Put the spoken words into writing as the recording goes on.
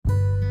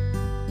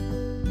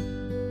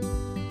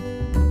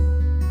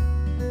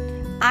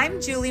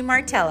I'm Julie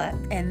Martella,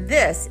 and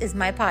this is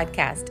my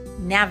podcast,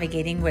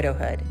 Navigating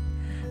Widowhood.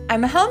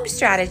 I'm a home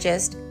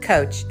strategist,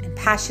 coach, and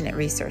passionate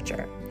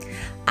researcher.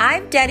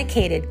 I've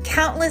dedicated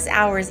countless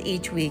hours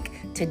each week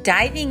to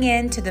diving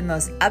into the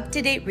most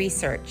up-to-date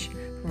research,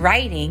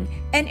 writing,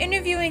 and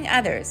interviewing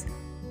others,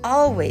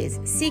 always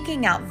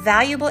seeking out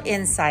valuable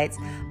insights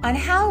on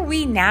how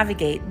we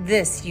navigate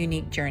this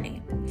unique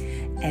journey.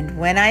 And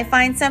when I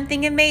find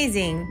something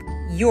amazing,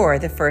 you're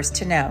the first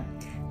to know.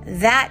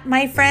 That,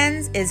 my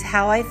friends, is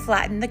how I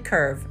flatten the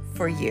curve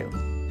for you.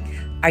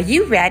 Are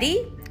you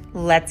ready?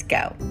 Let's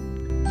go.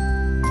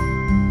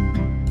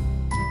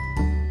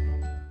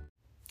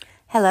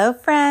 Hello,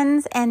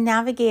 friends and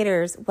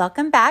navigators.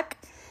 Welcome back,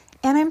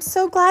 and I'm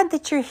so glad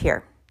that you're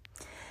here.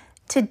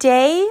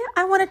 Today,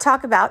 I want to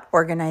talk about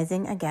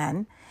organizing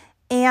again,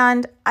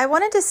 and I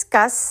want to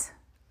discuss,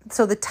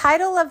 so the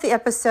title of the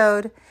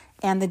episode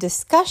and the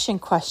discussion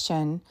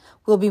question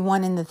will be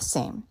one and the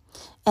same,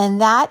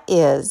 and that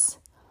is,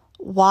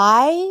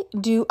 why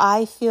do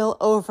I feel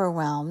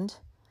overwhelmed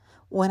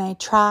when I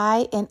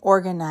try and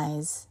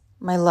organize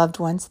my loved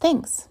ones'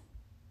 things?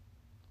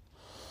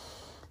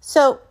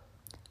 So,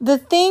 the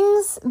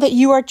things that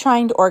you are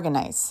trying to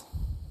organize,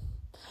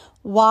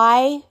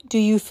 why do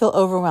you feel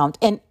overwhelmed?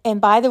 And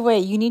by the way,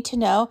 you need to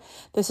know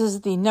this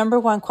is the number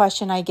one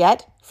question I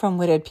get from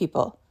widowed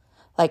people.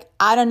 Like,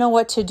 I don't know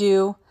what to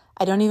do.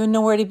 I don't even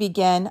know where to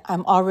begin.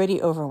 I'm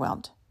already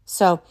overwhelmed.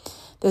 So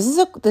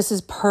this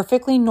is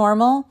perfectly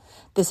normal.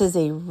 This is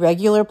a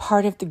regular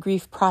part of the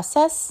grief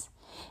process.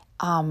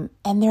 And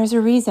there's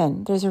a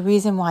reason. There's a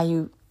reason why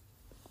you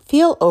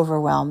feel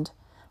overwhelmed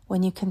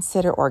when you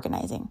consider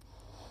organizing.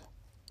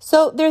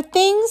 So their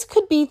things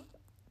could be,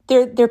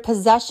 their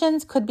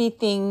possessions could be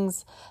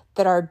things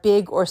that are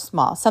big or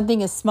small.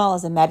 Something as small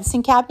as a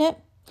medicine cabinet,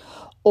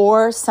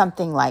 or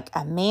something like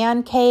a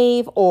man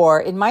cave,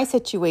 or in my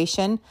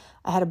situation,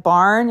 I had a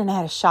barn and I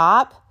had a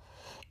shop.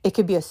 It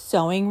could be a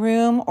sewing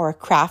room or a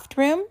craft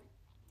room,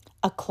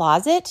 a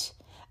closet,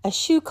 a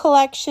shoe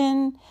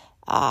collection,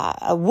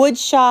 a wood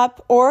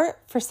shop, or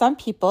for some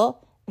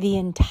people, the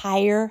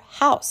entire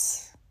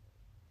house.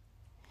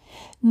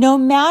 No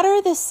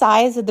matter the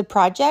size of the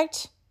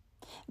project,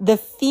 the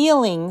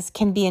feelings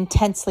can be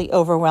intensely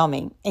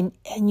overwhelming. And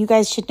you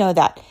guys should know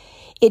that.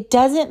 It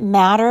doesn't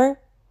matter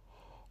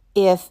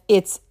if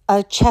it's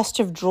a chest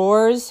of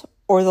drawers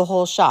or the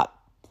whole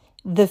shop.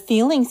 The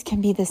feelings can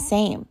be the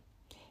same.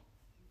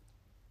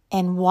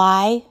 And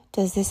why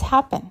does this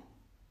happen?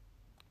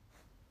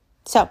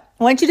 So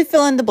I want you to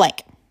fill in the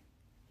blank.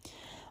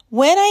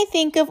 When I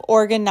think of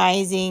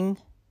organizing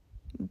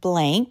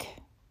blank,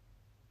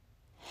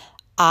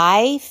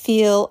 I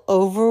feel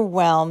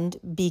overwhelmed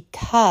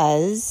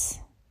because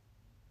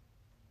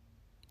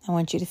I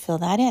want you to fill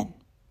that in.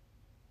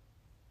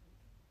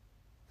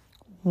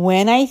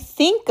 When I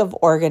think of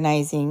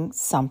organizing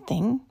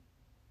something,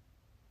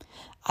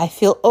 I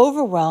feel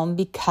overwhelmed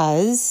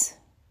because,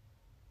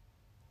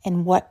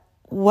 and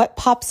what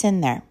pops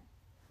in there?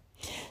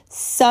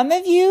 Some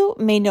of you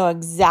may know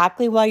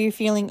exactly why you're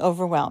feeling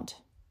overwhelmed.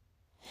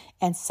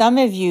 And some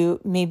of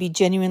you may be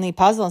genuinely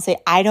puzzled and say,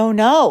 I don't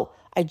know.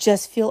 I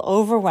just feel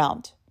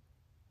overwhelmed.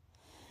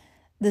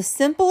 The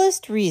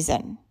simplest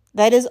reason,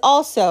 that is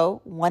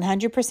also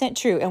 100%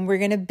 true, and we're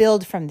going to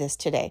build from this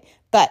today.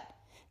 But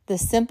the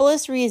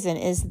simplest reason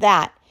is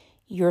that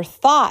your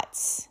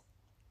thoughts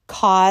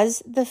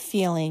cause the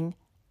feeling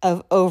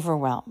of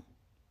overwhelm.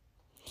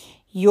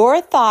 Your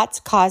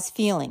thoughts cause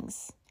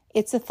feelings.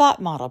 It's a thought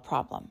model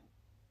problem.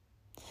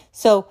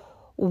 So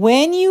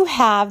when you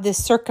have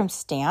this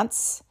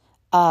circumstance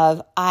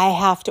of I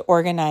have to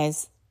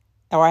organize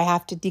or I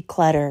have to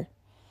declutter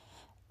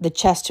the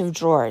chest of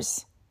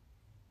drawers,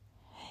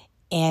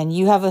 and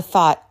you have a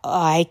thought, oh,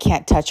 I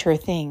can't touch her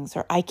things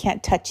or I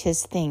can't touch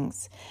his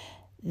things,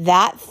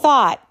 that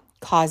thought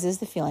causes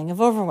the feeling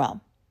of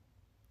overwhelm.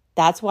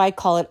 That's why I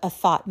call it a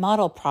thought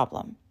model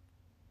problem.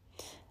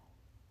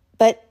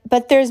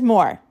 But there's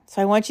more.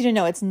 So I want you to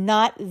know it's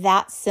not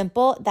that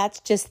simple. That's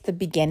just the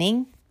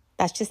beginning.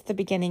 That's just the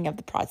beginning of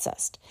the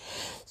process.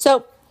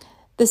 So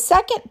the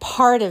second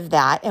part of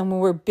that, and when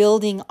we're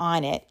building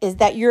on it, is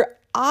that your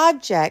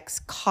objects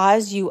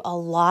cause you a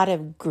lot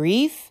of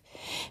grief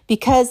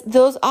because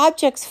those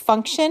objects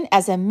function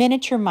as a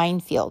miniature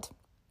minefield.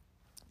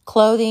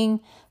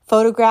 Clothing,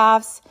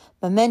 photographs,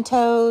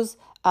 mementos,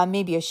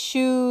 maybe a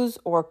shoes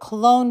or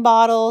cologne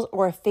bottles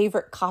or a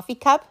favorite coffee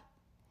cup.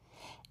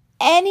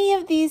 Any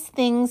of these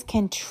things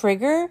can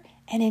trigger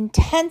an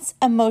intense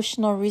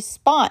emotional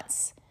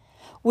response,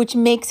 which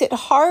makes it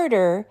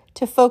harder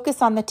to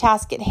focus on the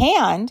task at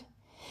hand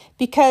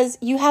because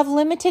you have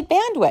limited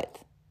bandwidth,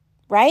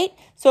 right?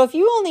 So if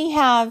you only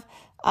have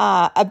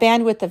a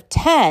bandwidth of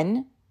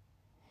 10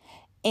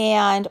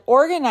 and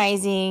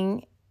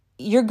organizing,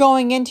 you're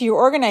going into your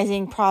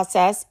organizing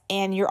process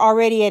and you're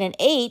already at an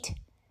 8,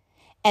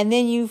 and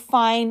then you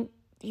find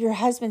your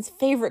husband's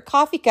favorite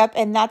coffee cup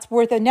and that's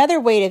worth another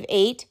weight of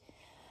 8.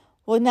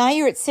 Well, now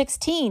you're at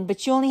 16,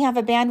 but you only have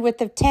a bandwidth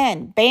of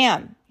 10.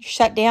 Bam, you're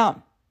shut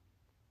down.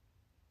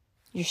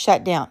 You're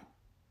shut down.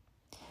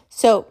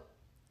 So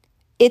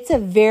it's a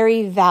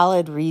very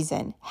valid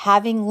reason.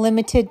 Having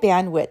limited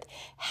bandwidth,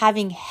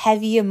 having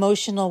heavy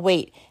emotional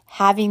weight,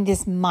 having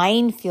this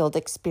minefield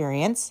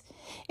experience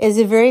is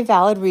a very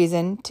valid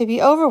reason to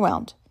be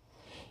overwhelmed.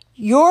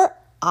 Your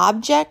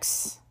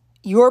objects,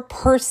 your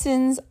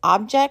person's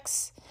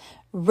objects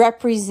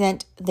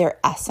represent their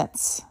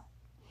essence.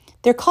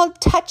 They're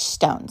called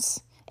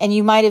touchstones, and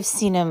you might have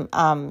seen them.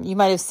 You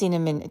might have seen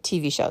them in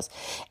TV shows.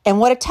 And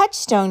what a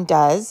touchstone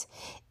does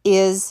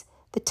is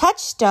the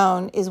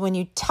touchstone is when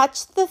you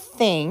touch the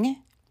thing,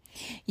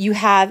 you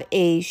have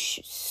a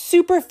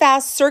super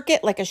fast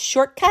circuit, like a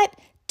shortcut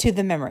to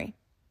the memory.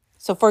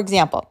 So, for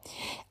example,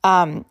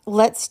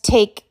 let's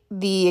take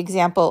the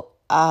example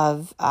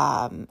of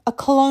a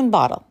cologne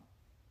bottle.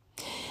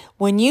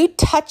 When you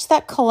touch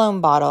that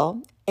cologne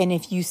bottle, and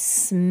if you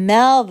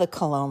smell the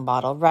cologne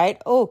bottle, right?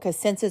 Oh, because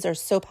senses are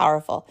so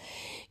powerful.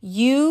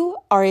 You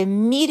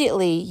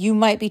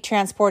might be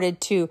transported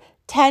to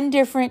 10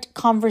 different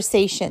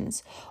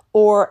conversations,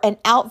 or an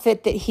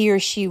outfit that he or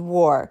she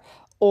wore,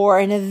 or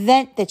an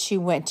event that you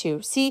went to.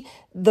 See,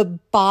 the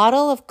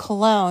bottle of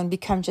cologne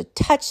becomes a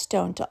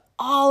touchstone to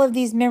all of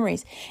these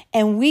memories.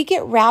 And we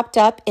get wrapped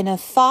up in a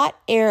thought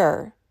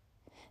error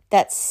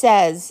that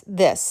says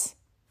this: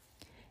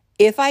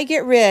 if I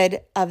get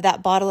rid of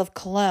that bottle of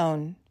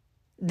cologne,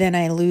 then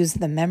I lose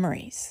the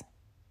memories.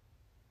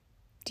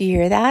 Do you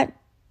hear that?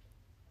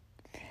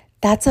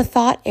 That's a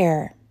thought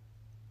error,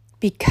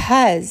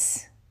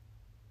 because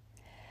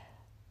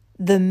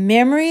the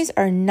memories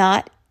are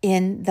not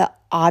in the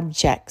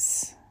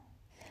objects.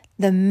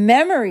 The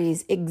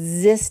memories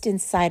exist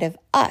inside of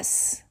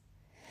us,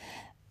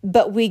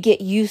 but we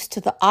get used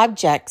to the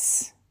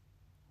objects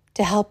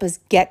to help us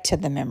get to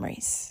the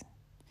memories.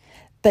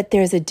 But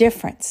there's a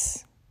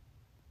difference.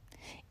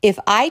 If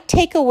I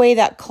take away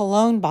that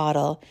cologne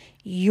bottle,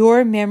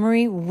 your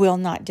memory will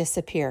not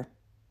disappear.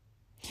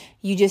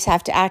 You just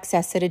have to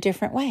access it a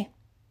different way.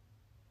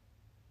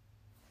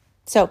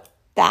 So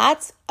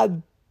that's a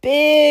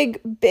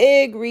big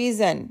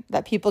reason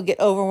that people get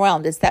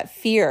overwhelmed, is that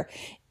fear.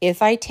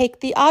 If I take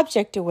the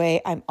object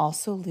away, I'm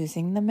also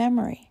losing the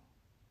memory.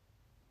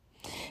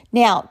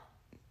 Now,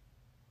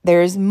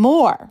 there's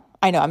more.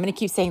 I know, I'm going to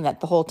keep saying that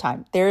the whole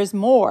time. There's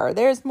more.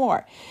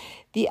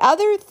 The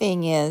other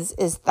thing is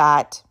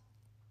that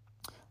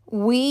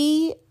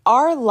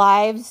our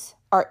lives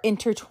are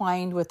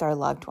intertwined with our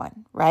loved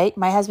one, right?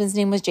 My husband's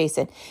name was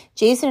Jason.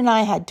 Jason and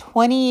I had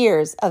 20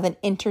 years of an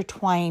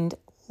intertwined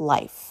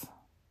life.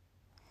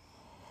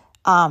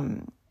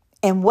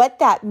 And what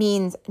that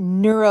means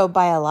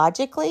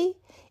neurobiologically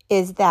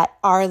is that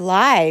our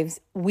lives,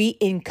 we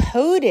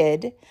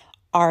encoded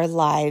our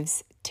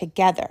lives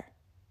together.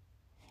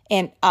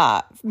 And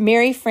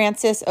Mary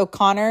Frances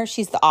O'Connor,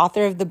 she's the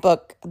author of the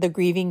book, The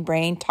Grieving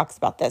Brain, talks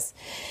about this.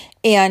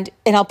 And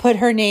I'll put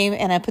her name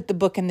and I put the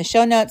book in the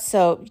show notes,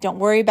 so don't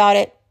worry about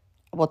it.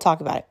 We'll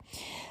talk about it.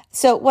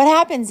 So what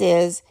happens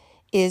is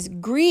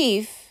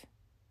grief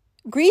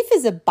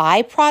is a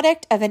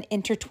byproduct of an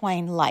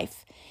intertwined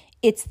life.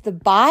 It's the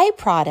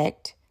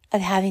byproduct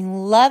of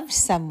having loved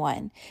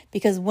someone,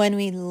 because when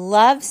we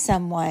love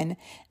someone,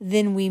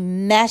 then we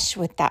mesh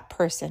with that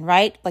person,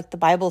 right? Like the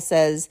Bible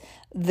says,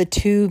 the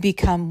two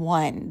become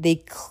one. They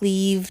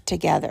cleave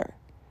together.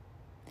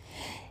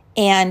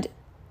 And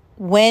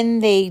when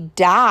they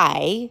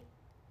die,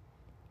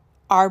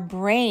 our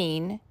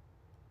brain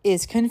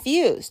is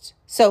confused.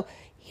 So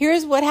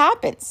here's what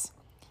happens.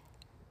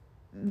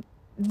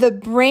 The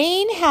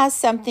brain has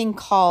something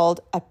called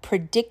a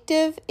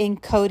predictive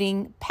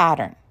encoding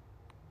pattern.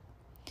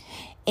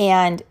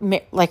 And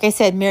like I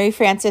said, Mary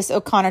Frances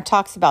O'Connor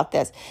talks about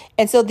this.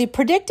 And so the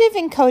predictive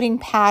encoding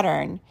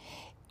pattern,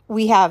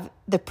 we have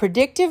the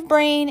predictive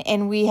brain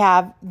and we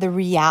have the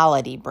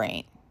reality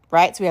brain,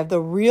 right? So we have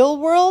the real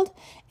world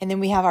and then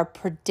we have our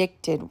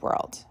predicted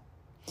world.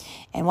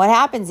 And what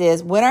happens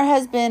is when our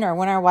husband or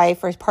when our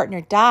wife or his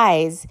partner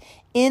dies,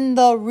 in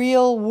the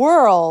real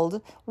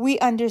world, we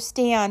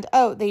understand,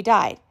 oh, they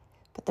died.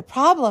 But the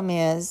problem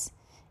is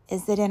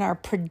that in our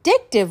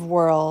predictive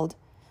world,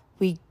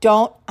 we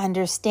don't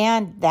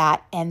understand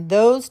that, and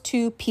those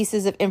two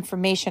pieces of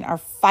information are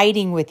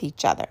fighting with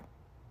each other.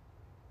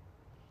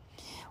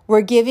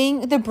 We're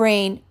giving the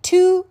brain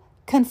two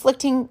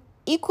conflicting,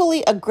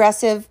 equally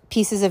aggressive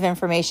pieces of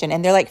information,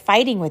 and they're like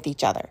fighting with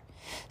each other.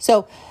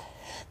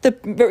 But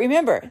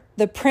remember,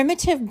 the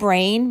primitive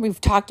brain,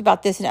 we've talked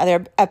about this in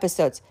other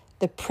episodes,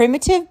 the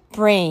primitive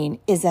brain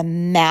is a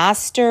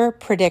master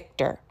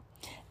predictor.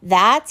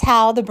 That's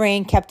how the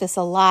brain kept us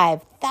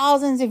alive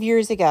thousands of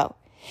years ago.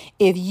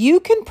 If you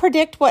can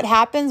predict what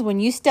happens when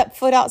you step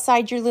foot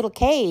outside your little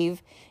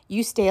cave,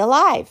 you stay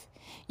alive.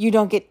 You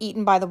don't get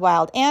eaten by the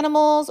wild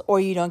animals, or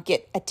you don't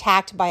get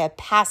attacked by a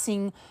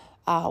passing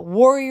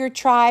warrior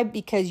tribe,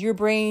 because your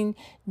brain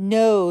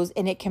knows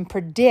and it can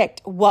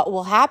predict what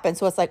will happen.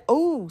 So it's like,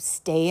 oh,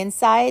 stay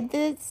inside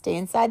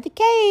the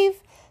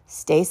cave,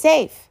 stay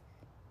safe,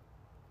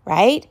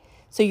 right?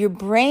 So your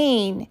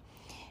brain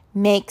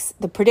makes,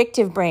 the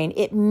predictive brain,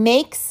 it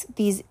makes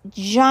these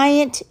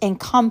giant and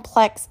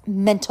complex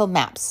mental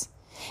maps.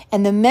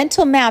 And the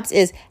mental maps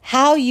is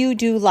how you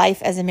do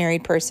life as a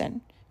married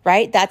person,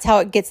 right? That's how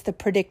it gets the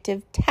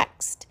predictive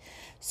text.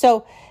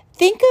 So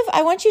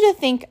I want you to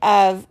think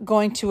of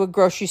going to a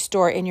grocery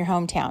store in your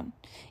hometown.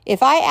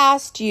 If I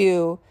asked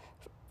you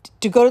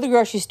to go to the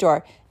grocery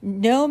store,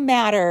 no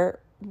matter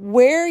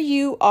where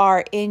you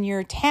are in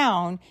your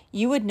town,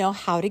 you would know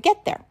how to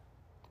get there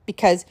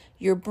because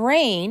your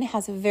brain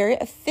has a very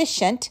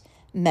efficient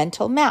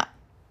mental map.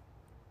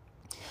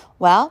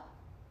 Well,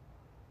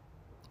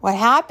 what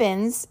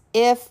happens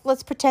if,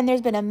 let's pretend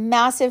there's been a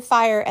massive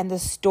fire and the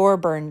store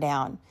burned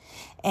down.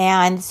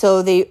 And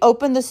so they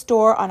open the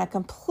store on a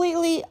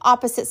completely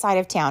opposite side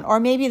of town,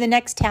 or maybe the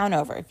next town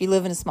over if you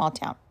live in a small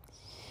town.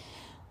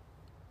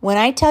 When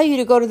I tell you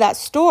to go to that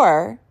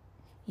store,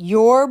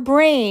 your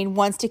brain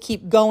wants to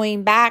keep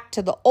going back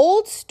to the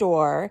old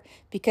store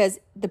because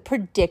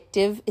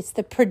it's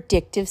the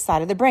predictive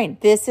side of the brain.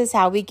 This is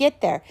how we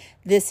get there.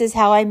 This is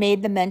how I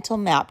made the mental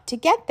map to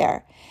get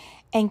there.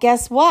 And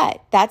guess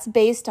what? That's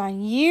based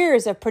on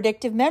years of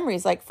predictive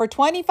memories. Like for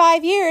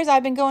 25 years,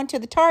 I've been going to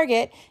the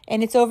Target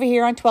and it's over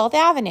here on 12th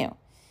Avenue.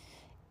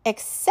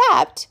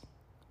 Except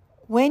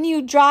when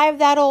you drive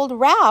that old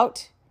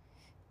route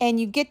and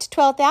you get to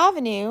 12th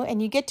Avenue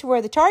and you get to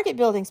where the Target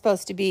building's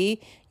supposed to be,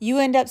 you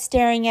end up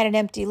staring at an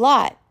empty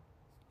lot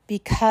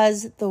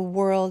because the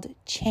world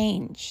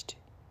changed.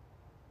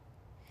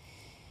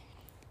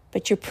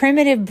 But your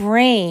primitive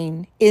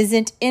brain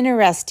isn't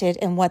interested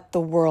in what the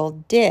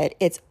world did.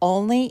 It's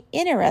only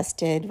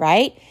interested,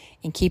 right,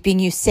 in keeping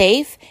you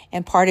safe.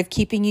 And part of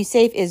keeping you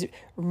safe is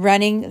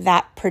running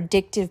that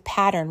predictive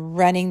pattern,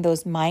 running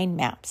those mind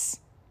maps.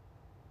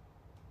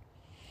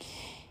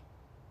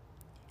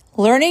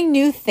 Learning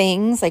new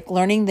things, like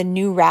learning the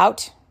new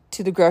route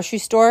to the grocery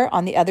store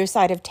on the other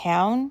side of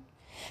town,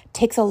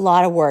 takes a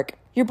lot of work.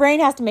 Your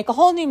brain has to make a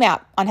whole new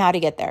map on how to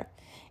get there.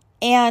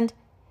 And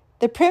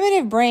the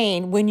primitive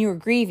brain, when you're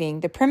grieving,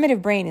 the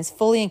primitive brain is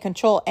fully in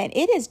control and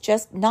it is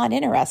just not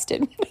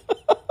interested.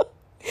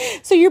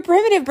 So your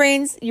primitive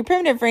brain's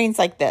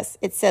like this.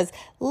 It says,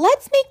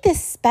 let's make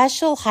this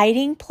special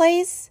hiding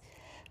place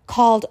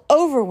called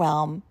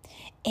overwhelm.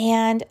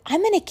 And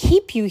I'm going to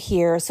keep you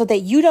here so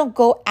that you don't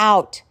go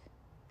out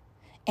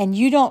and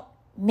you don't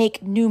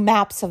make new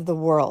maps of the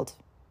world.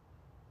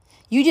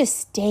 You just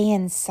stay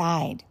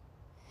inside.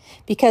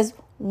 Because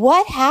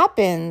what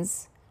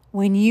happens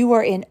when you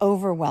are in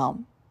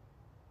overwhelm?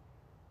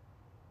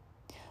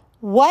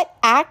 What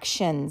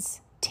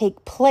actions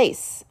take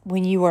place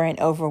when you are in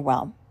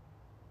overwhelm?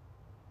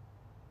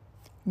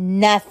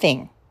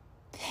 Nothing.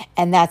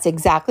 And that's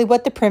exactly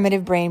what the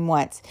primitive brain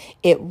wants.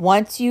 It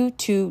wants you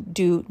to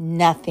do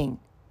nothing.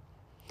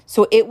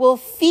 So it will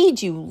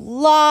feed you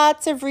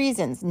lots of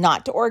reasons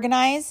not to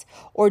organize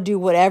or do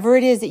whatever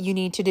it is that you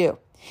need to do.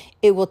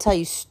 It will tell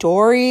you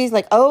stories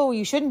like, oh,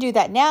 you shouldn't do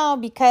that now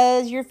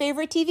because your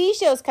favorite TV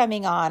show is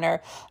coming on, or,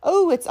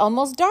 oh, it's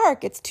almost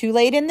dark. It's too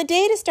late in the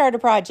day to start a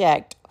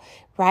project,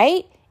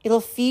 right?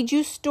 It'll feed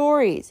you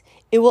stories.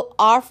 It will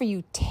offer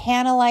you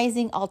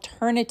tantalizing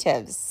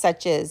alternatives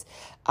such as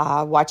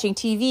watching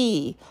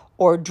TV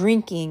or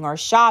drinking or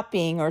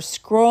shopping or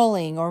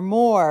scrolling or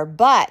more,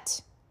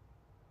 but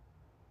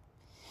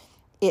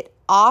it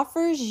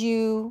offers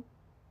you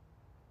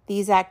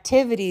these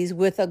activities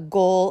with a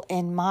goal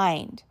in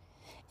mind.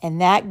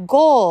 And that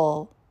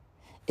goal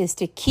is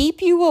to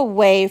keep you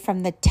away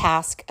from the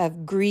task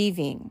of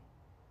grieving.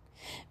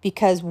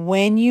 Because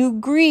when you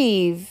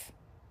grieve,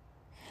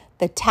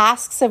 the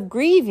tasks of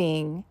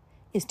grieving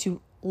is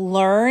to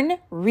learn,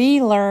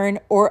 relearn,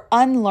 or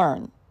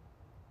unlearn.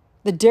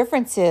 The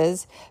difference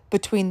is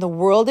between the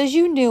world as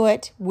you knew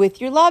it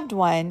with your loved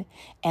one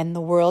and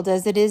the world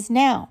as it is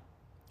now.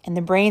 And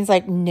the brain's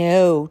like,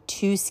 no,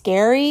 too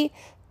scary,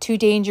 too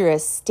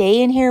dangerous.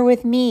 Stay in here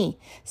with me.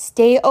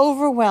 Stay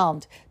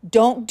overwhelmed.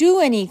 Don't do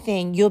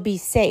anything. You'll be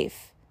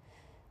safe.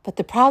 But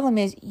the problem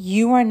is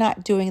you are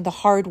not doing the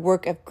hard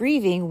work of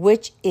grieving,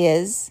 which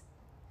is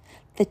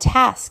the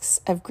tasks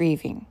of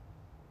grieving.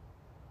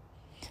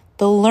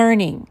 The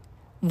learning,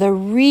 the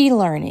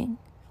relearning,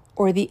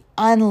 or the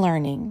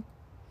unlearning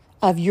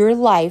of your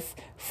life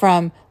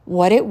from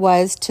what it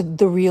was to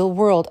the real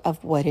world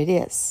of what it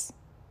is.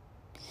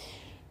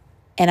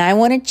 And I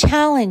want to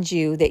challenge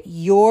you that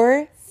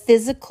your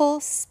physical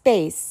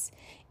space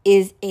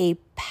is a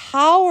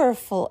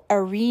powerful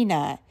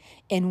arena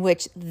in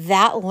which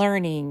that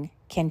learning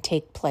can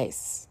take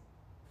place.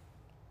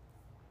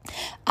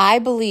 I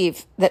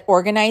believe that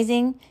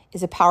organizing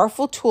is a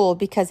powerful tool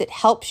because it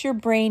helps your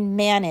brain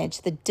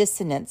manage the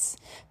dissonance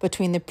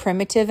between the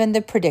primitive and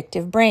the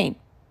predictive brain.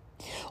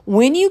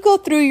 When you go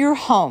through your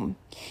home,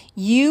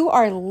 you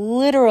are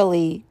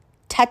literally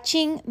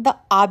touching the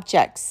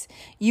objects.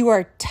 You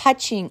are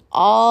touching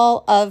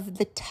all of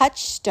the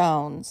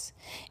touchstones,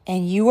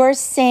 and you are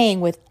saying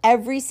with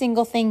every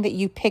single thing that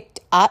you picked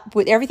up,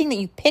 with everything that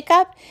you pick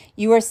up,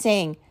 you are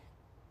saying,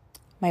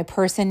 my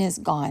person is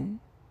gone.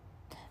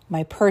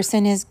 My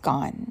person is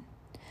gone.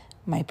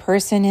 My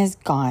person is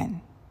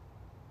gone.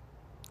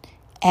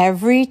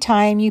 Every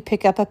time you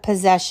pick up a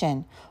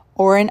possession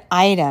or an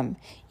item,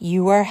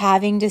 you are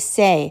having to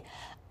say,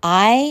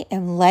 I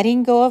am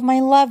letting go of my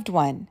loved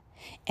one,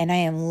 and I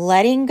am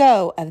letting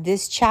go of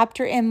this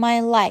chapter in my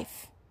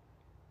life.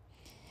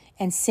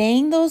 And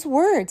saying those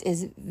words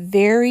is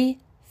very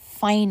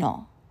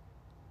final.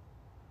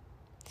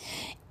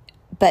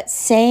 But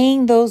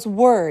saying those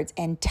words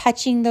and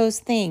touching those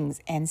things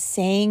and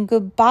saying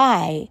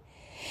goodbye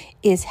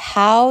is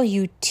how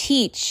you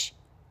teach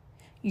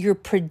your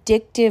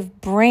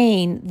predictive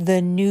brain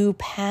the new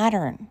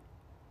pattern.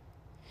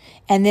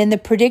 And then the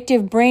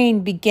predictive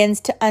brain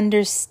begins to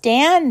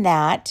understand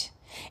that.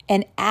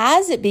 And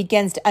as it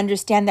begins to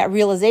understand that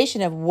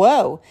realization of,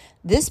 whoa,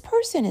 this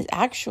person is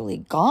actually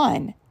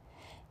gone,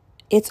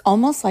 it's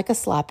almost like a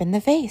slap in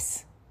the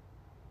face.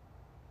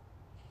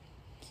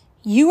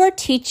 You are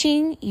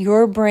teaching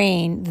your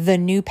brain the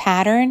new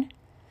pattern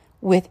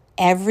with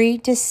every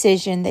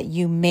decision that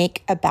you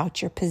make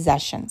about your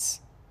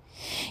possessions.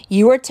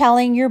 You are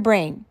telling your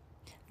brain,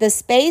 the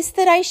space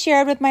that I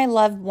shared with my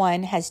loved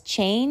one has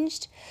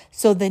changed,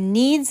 so the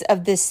needs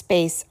of this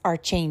space are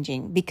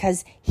changing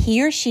because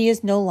he or she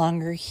is no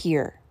longer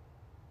here.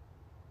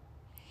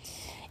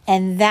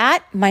 And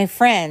that, my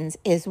friends,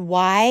 is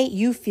why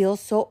you feel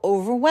so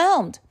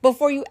overwhelmed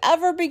before you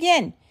ever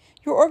begin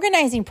your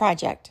organizing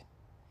project.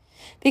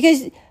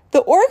 Because the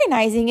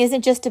organizing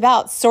isn't just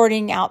about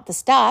sorting out the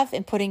stuff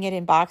and putting it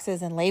in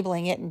boxes and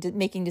labeling it and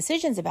making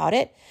decisions about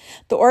it.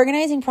 The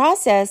organizing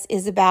process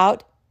is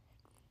about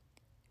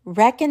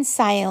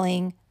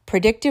reconciling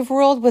predictive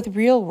world with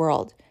real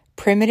world,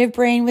 primitive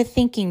brain with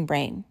thinking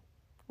brain,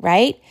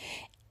 right?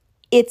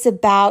 It's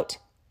about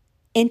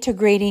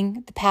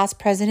integrating the past,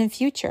 present, and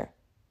future.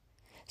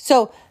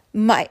 So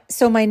my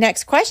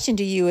next question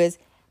to you is,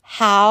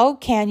 how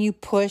can you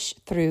push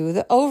through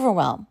the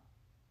overwhelm?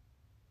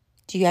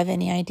 Do you have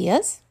any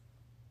ideas?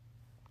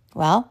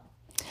 Well,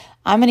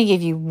 I'm going to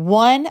give you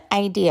one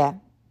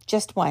idea,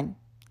 just one.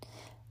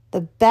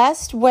 The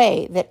best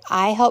way that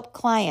I help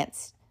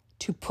clients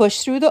to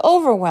push through the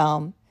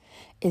overwhelm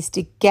is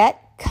to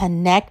get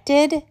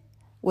connected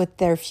with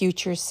their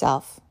future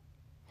self.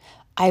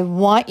 I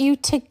want you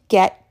to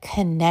get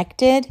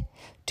connected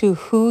to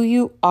who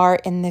you are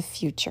in the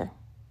future.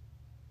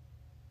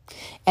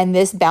 And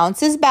this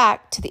bounces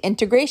back to the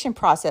integration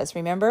process.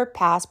 Remember,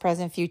 past,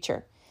 present,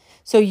 future.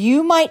 So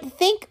you might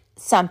think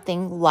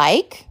something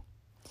like,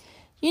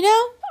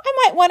 I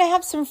might want to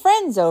have some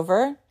friends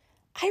over.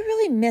 I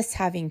really miss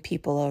having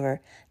people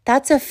over.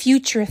 That's a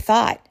future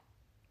thought.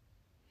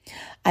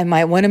 I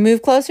might want to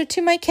move closer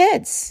to my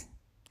kids.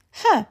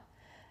 I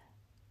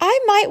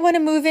might want to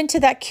move into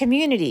that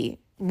community,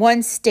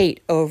 one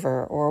state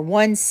over or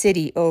one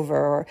city over.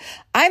 Or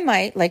I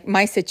might, like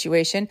my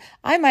situation,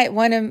 I might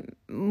want to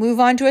move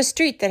onto a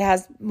street that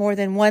has more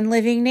than one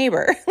living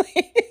neighbor.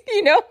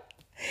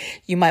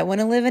 You might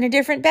want to live in a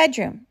different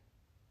bedroom.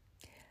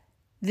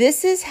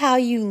 This is how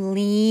you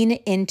lean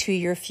into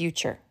your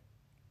future,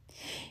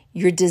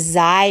 your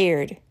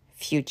desired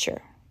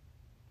future.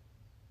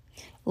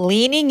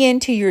 Leaning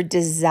into your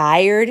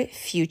desired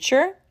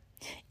future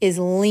is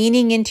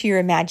leaning into your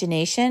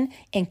imagination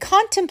and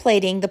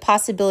contemplating the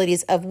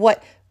possibilities of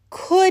what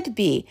could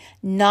be,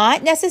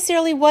 not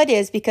necessarily what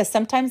is, because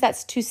sometimes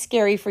that's too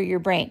scary for your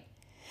brain.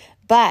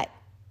 But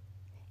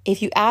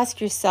if you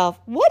ask yourself,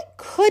 what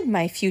could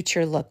my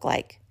future look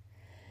like?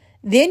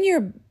 Then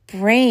your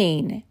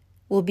brain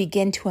will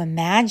begin to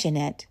imagine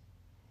it.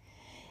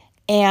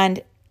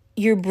 And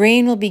your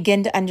brain will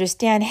begin to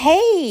understand,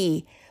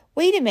 hey,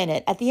 wait a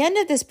minute, at the end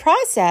of this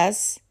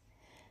process,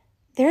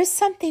 there's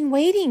something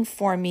waiting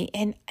for me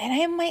and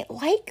I might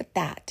like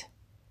that.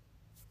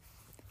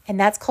 And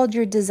that's called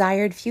your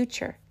desired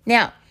future.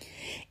 Now,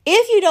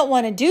 if you don't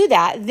want to do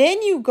that,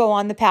 then you go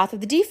on the path of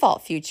the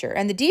default future.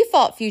 And the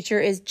default future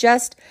is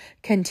just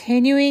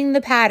continuing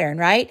the pattern,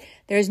 right?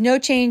 There's no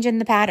change in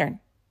the pattern.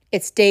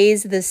 It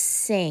stays the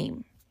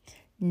same.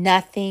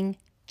 Nothing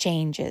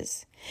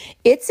changes.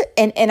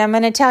 And I'm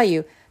going to tell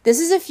you, this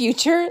is a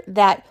future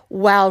that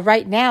while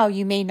right now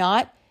you may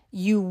not,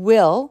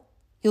 you'll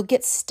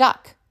get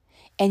stuck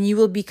and you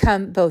will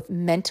become both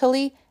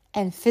mentally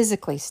and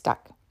physically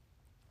stuck.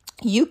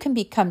 You can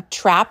become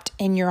trapped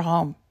in your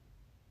home.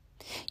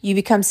 You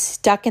become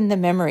stuck in the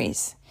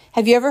memories.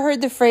 Have you ever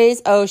heard the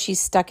phrase, oh, she's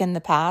stuck in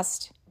the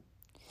past?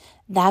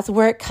 That's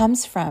where it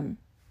comes from.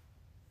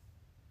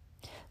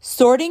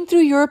 Sorting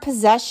through your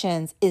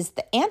possessions is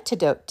the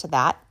antidote to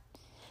that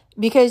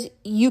because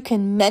you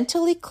can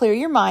mentally clear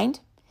your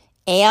mind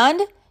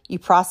and you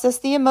process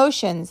the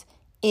emotions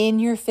in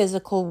your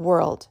physical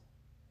world.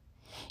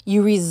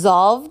 You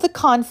resolve the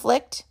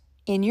conflict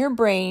in your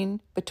brain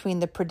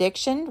between the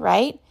prediction,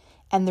 right,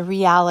 and the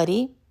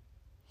reality.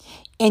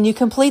 And you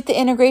complete the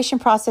integration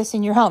process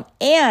in your home.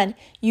 And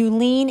you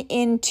lean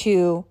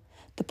into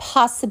the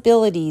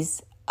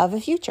possibilities of a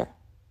future.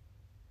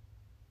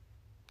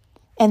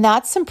 And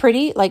that's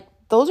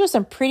those are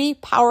some pretty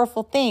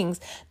powerful things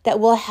that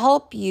will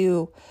help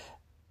you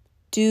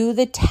do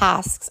the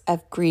tasks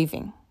of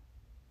grieving.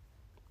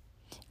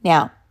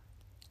 Now,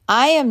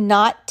 I am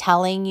not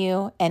telling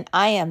you and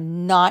I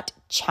am not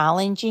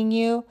challenging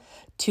you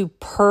to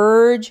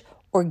purge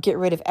or get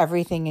rid of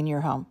everything in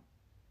your home.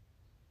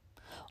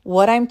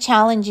 What I'm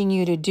challenging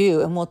you to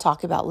do, and we'll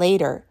talk about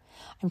later,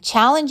 I'm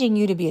challenging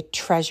you to be a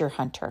treasure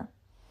hunter.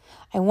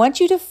 I want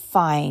you to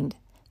find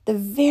the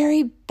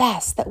very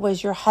best that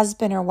was your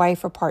husband or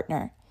wife or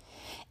partner.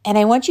 And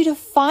I want you to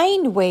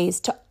find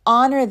ways to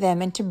honor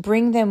them and to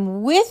bring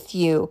them with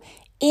you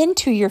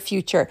into your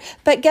future.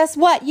 But guess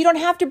what? You don't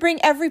have to bring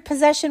every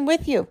possession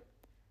with you.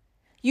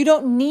 You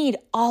don't need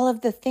all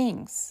of the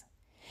things.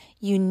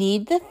 You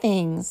need the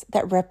things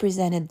that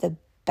represented the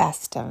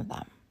best of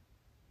them.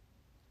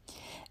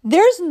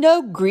 There's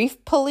no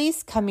grief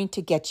police coming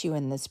to get you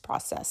in this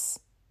process.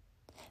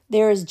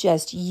 There is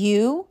just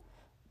you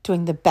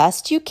doing the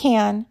best you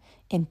can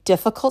in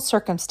difficult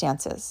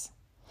circumstances.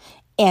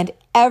 And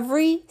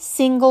every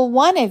single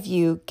one of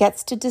you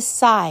gets to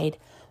decide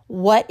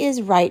what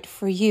is right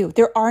for you.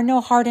 There are no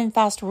hard and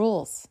fast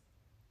rules.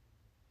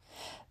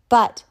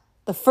 But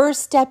the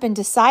first step in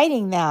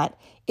deciding that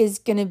is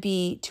going to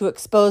be to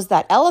expose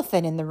that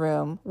elephant in the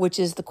room, which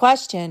is the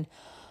question,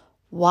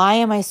 why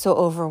am I so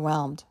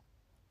overwhelmed?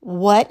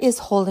 What is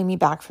holding me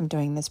back from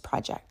doing this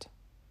project?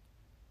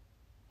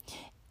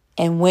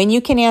 And when you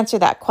can answer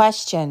that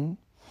question,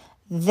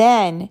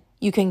 then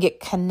you can get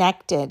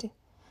connected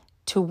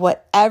to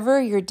whatever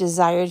your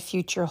desired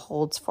future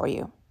holds for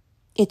you.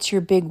 It's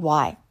your big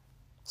why.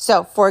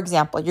 So, for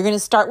example, you're going to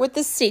start with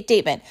this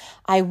statement.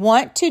 I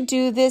want to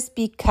do this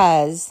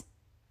because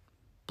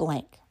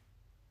blank.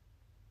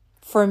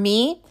 For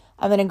me,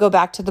 I'm going to go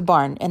back to the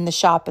barn and the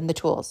shop and the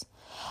tools.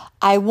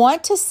 I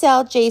want to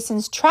sell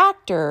Jason's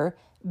tractor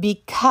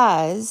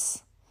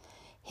because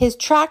his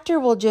tractor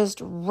will just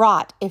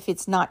rot if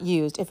it's not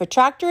used. If a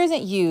tractor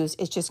isn't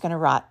used, it's just going to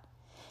rot.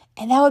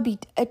 And that would be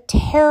a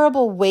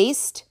terrible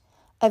waste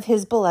of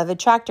his beloved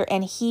tractor,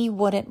 and he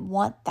wouldn't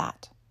want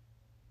that.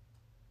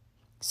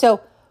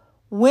 So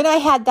when I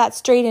had that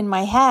straight in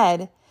my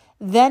head,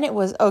 then it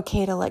was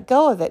okay to let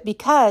go of it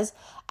because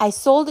I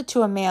sold it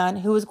to a man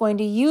who was going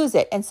to use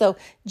it. And so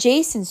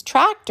Jason's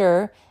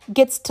tractor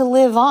gets to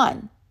live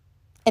on.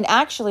 And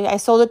actually, I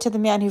sold it to the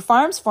man who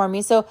farms for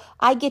me, so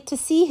I get to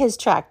see his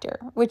tractor,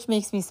 which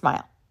makes me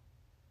smile.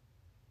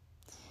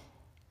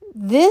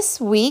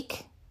 This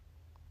week,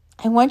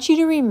 I want you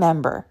to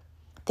remember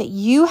that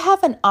you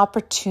have an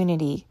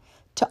opportunity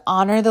to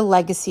honor the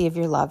legacy of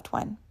your loved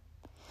one.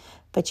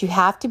 But you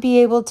have to be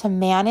able to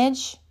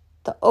manage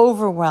the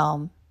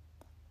overwhelm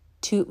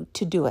to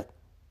do it.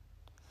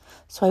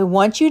 So I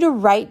want you to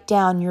write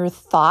down your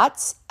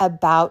thoughts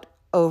about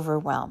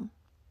overwhelm.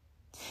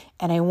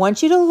 And I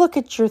want you to look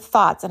at your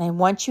thoughts and I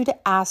want you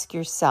to ask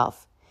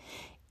yourself,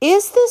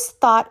 is this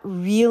thought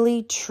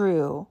really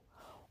true?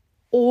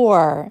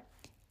 Or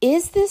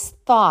is this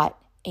thought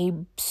a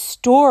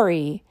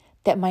story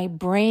that my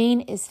brain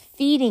is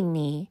feeding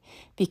me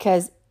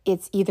because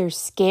it's either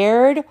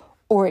scared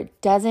or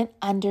it doesn't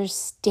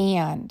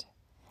understand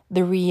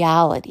the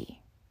reality,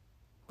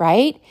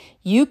 right?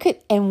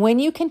 And when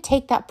you can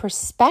take that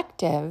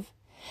perspective,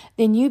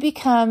 then you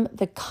become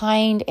the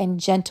kind and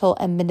gentle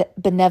and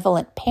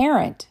benevolent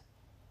parent.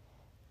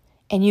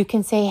 And you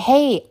can say,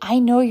 hey, I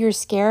know you're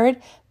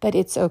scared, but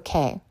it's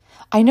okay.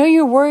 I know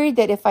you're worried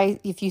that if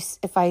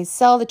I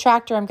sell the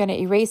tractor, I'm going to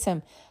erase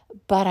him,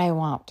 but I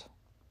won't.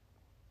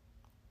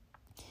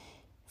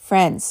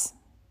 Friends,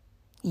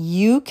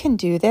 you can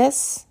do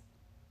this,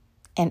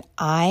 and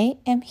I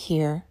am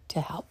here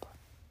to help.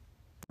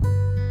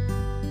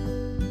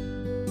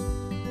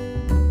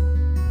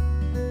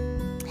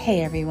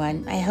 Hey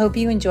everyone, I hope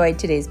you enjoyed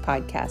today's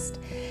podcast.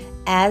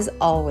 As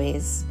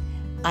always,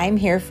 I'm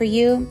here for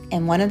you,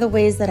 and one of the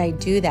ways that I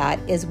do that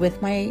is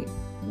with my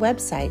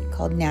website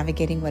called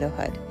Navigating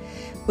Widowhood,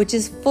 which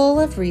is full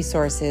of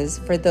resources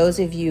for those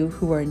of you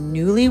who are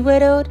newly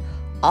widowed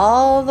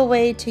all the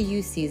way to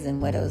you seasoned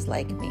widows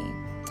like me.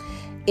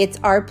 It's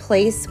our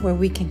place where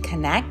we can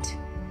connect,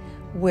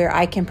 where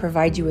I can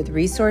provide you with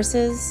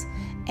resources,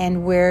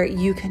 and where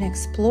you can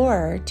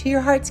explore to your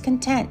heart's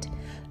content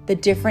the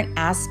different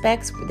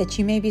aspects that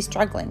you may be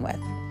struggling with.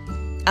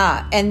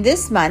 And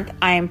this month,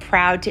 I am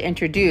proud to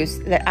introduce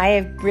that I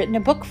have written a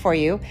book for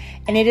you,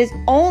 and it is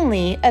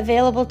only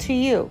available to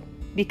you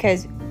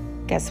because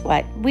guess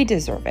what? We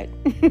deserve it.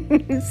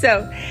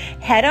 So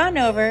head on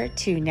over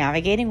to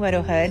Navigating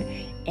Widowhood,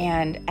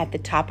 and at the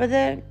top of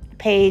the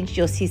page,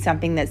 you'll see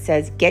something that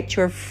says, get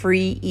your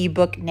free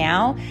ebook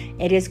now.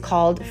 It is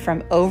called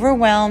From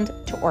Overwhelmed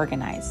to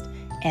Organized.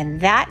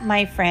 And that,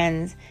 my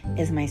friends,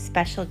 is my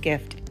special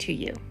gift to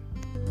you.